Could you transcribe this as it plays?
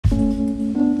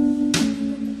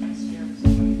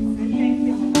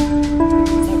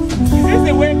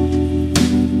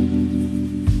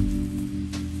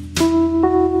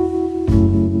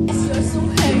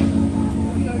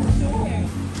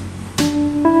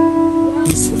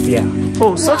is Sophia.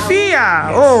 Oh, Sophia!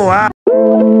 Oh, wow.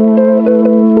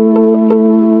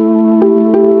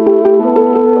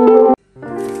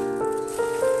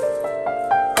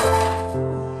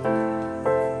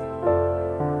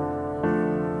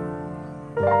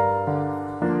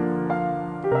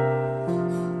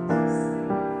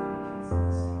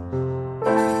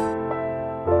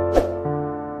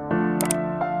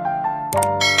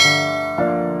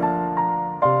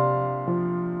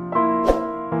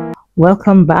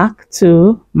 Welcome back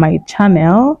to my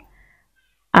channel.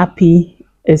 Happy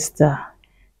Easter.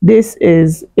 This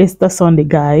is Easter Sunday,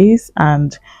 guys,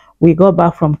 and we got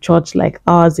back from church like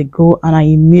hours ago, and I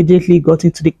immediately got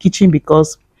into the kitchen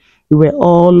because we were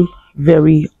all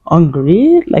very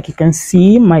hungry. Like you can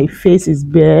see, my face is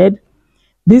bared.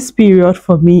 This period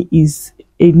for me is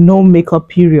a no makeup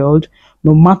period.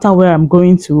 No matter where I'm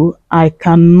going to, I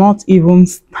cannot even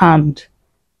stand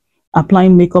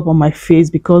applying makeup on my face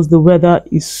because the weather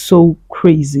is so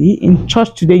crazy. In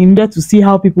church today, you needed to see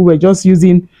how people were just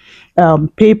using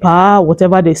paper,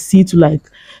 whatever they see to like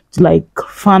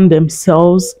fan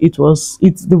themselves.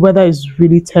 The weather is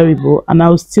really terrible, and I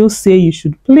would still say you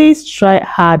should please try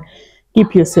hard,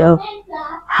 keep yourself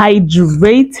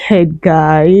hydrated,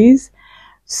 guys.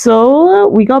 So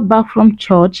we got back from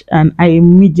church and I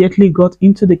immediately got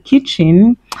into the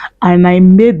kitchen and I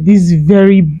made this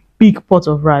very big pot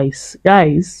of rice.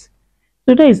 Guys,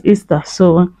 today is Easter,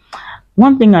 so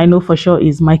one thing I know for sure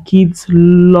is my kids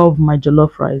love my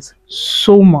jollof rice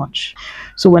so much.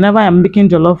 So whenever I'm making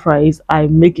jollof rice, I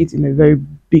make it in a very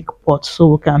big pot so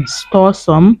we can store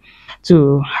some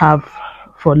to have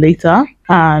for later.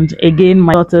 And again,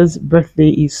 my daughter's birthday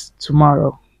is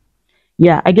tomorrow.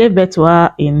 Yeah, I gave birth to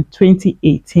her in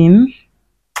 2018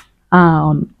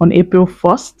 on April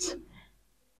 1st.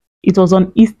 It was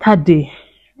on Easter Day.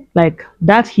 Like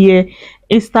that year,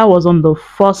 Easter was on the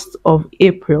 1st of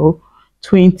April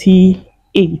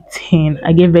 2018.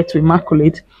 I gave birth to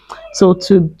Immaculate. So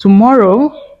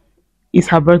tomorrow is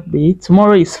her birthday.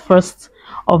 Tomorrow is 1st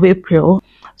of April.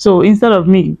 So instead of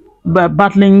me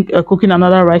battling cooking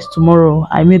another rice tomorrow,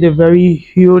 I made a very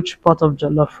huge pot of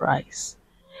jollof rice.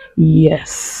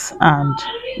 Yes, and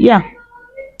yeah,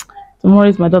 tomorrow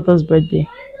is my daughter's birthday.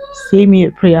 Say me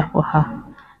a prayer for her.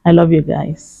 I love you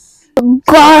guys.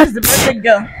 God, the birthday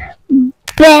girl.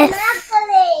 Beth.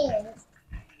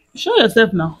 Show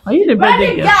yourself now. Are you the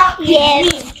birthday girl?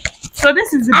 Yes. So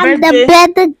this is the I'm birthday. the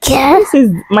birthday girl. This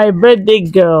is my birthday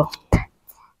girl.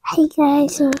 Hey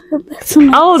guys, welcome back to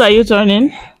my How old are you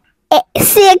turning?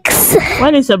 6.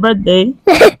 When is your birthday?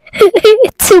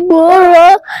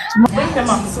 Tomorrow. Come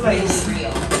on, so like this.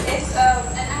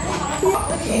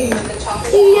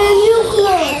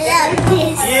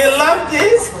 You love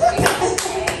this?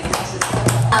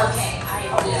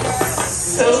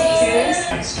 So cute.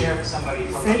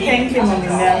 Say thank you, Mommy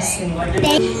Nelson.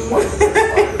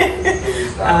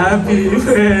 Happy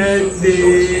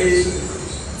birthday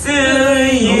to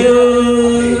you.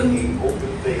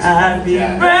 Happy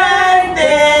birthday,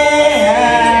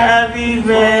 happy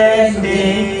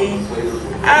birthday,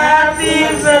 happy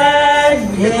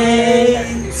birthday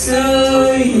to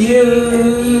you.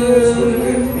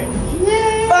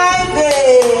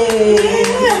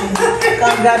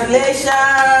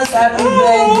 Congratulations, happy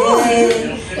birthday.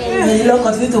 May the Lord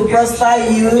continue to prosper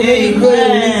you. May you grow in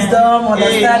wisdom,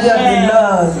 understanding of the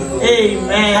Lord.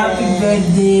 Amen. Happy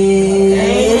birthday.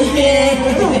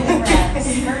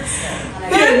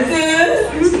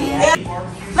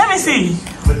 Let me see.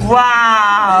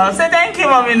 Wow. Say thank you,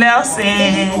 Mommy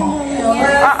Nelson.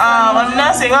 Mommy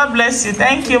Nelson, God bless you.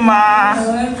 Thank you, Ma.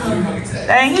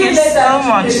 Thank you so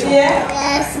much.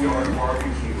 Yes.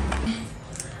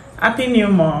 Happy new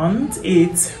month.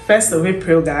 It's 1st of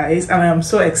April, guys, and I'm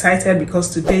so excited because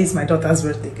today is my daughter's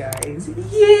birthday, guys.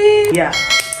 Yay! Yeah,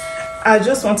 we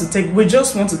just want to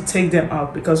take them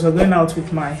out because we're going out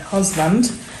with my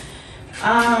husband,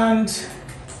 and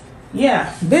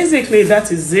yeah, basically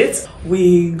that is it.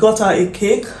 We got her a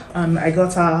cake and I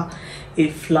got her a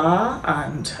flower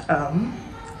and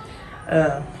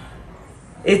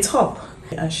a top,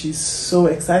 and she's so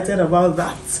excited about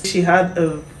that. She had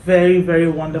a very, very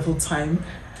wonderful time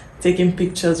taking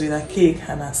pictures with her cake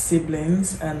and her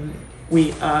siblings, and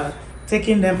we are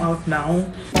taking them out now.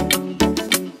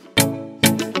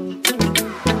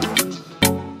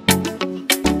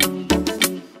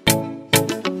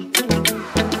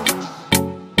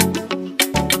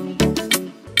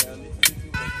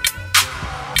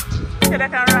 Can I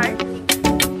ride?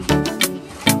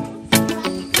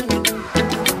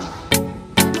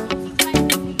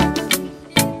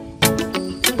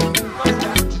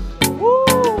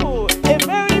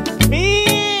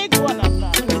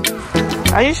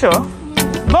 Are you sure?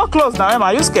 Go close now, Emma.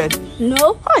 Are you scared?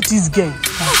 No. How it is game?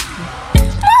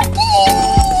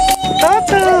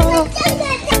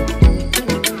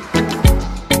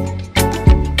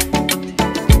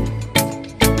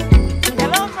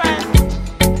 Hello, friend.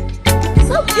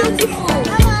 So beautiful.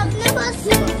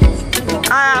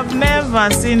 I have never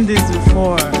seen this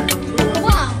before.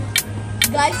 Wow.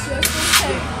 Guys, you're so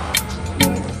scary.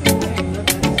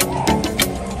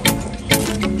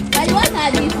 Guys, what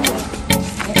are these?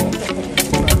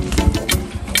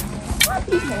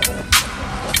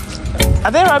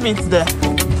 Are there rabbits there?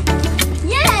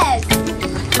 Yes.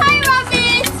 Hi,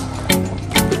 rabbit.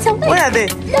 It's a Where are they?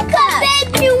 Look at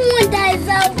baby one that is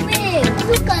away.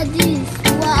 Look at this.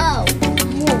 Wow.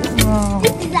 Wow.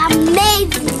 This is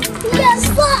amazing. Yes,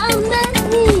 so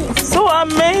amazing. So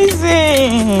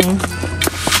amazing.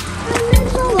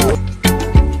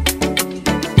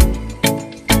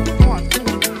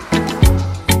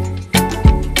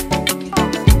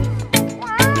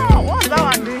 Wow, what's that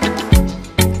one doing?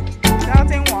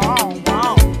 Shouting wow,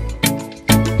 wow.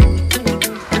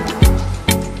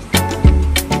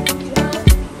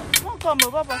 Come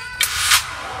on, Papa.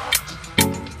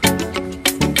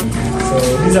 So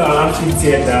these are our actually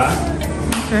theater.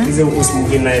 Okay. These are also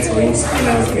movie nights for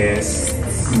in-house guests.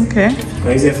 Okay. You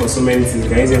can use it for so many things. You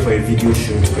can use it for a video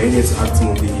shoot. You can use it to act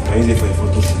movie. You can use it for a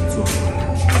photo shoot too.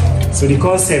 So the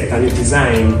concept and the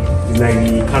design is like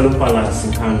the Kano Palace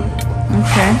in Kano.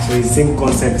 Okay. So it's the same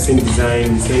concept, same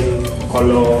design, same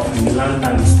color, and the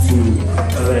lantern is too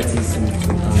varieties in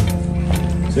Kano.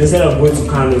 So instead of going to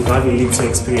Kano, you can have a little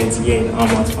experience here in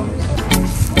Almat family.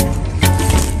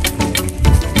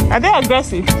 Are they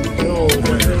aggressive? No,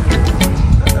 they're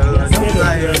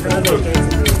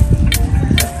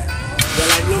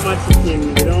like normal chicken,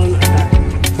 they don't attack.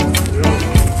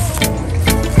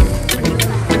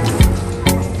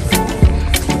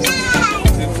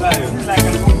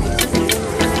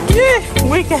 Yeah,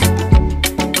 wicked.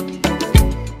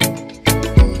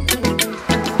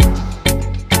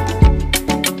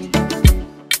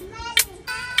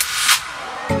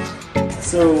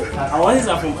 So, our ones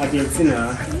are from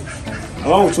Argentina. I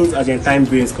want to choose Argentine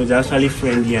breeds because they're actually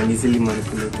friendly and easily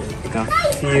manipulated. You can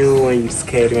feel when you're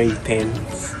scared, when you're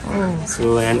tense. Oh.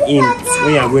 So, an int,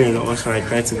 when you're going on the horse ride,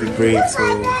 try to be brave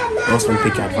so horse won't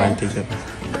take advantage of it.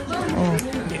 Oh.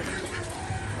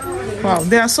 Wow,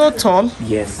 they are so tall.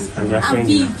 Yes, and they're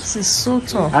friendly. This is so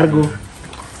tall. Argo.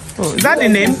 Oh, is that the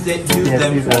name? Yes, this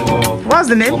is Argo. What's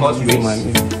the name?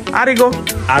 Arigo.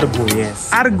 Argo,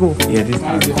 yes. Argo. Yeah, this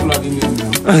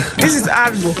is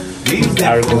Argo. This is Argo.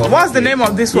 Argo. What's the name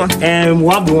of this one? We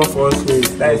have the one for us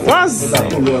with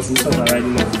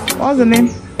What's the name?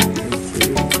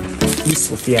 This is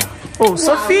Sophia. Oh,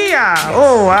 Sophia.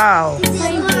 Oh, wow.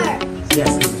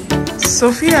 Yes.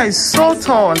 Sophia is so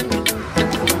tall.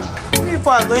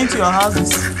 People are going to your houses.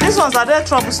 These ones, are they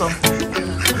troublesome?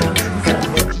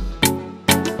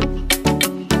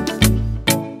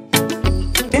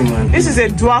 This is a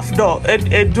dwarf dog,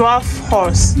 a dwarf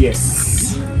horse.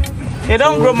 Yes. They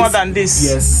don't grow more than this.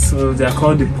 Yes, so they're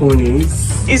called the ponies.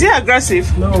 Is it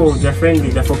aggressive? No, they're friendly,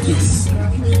 they're for kids.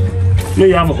 No,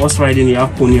 you have a horse riding, you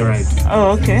have pony ride.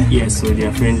 Oh, okay. Yes, so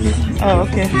they're friendly. Oh,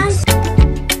 okay.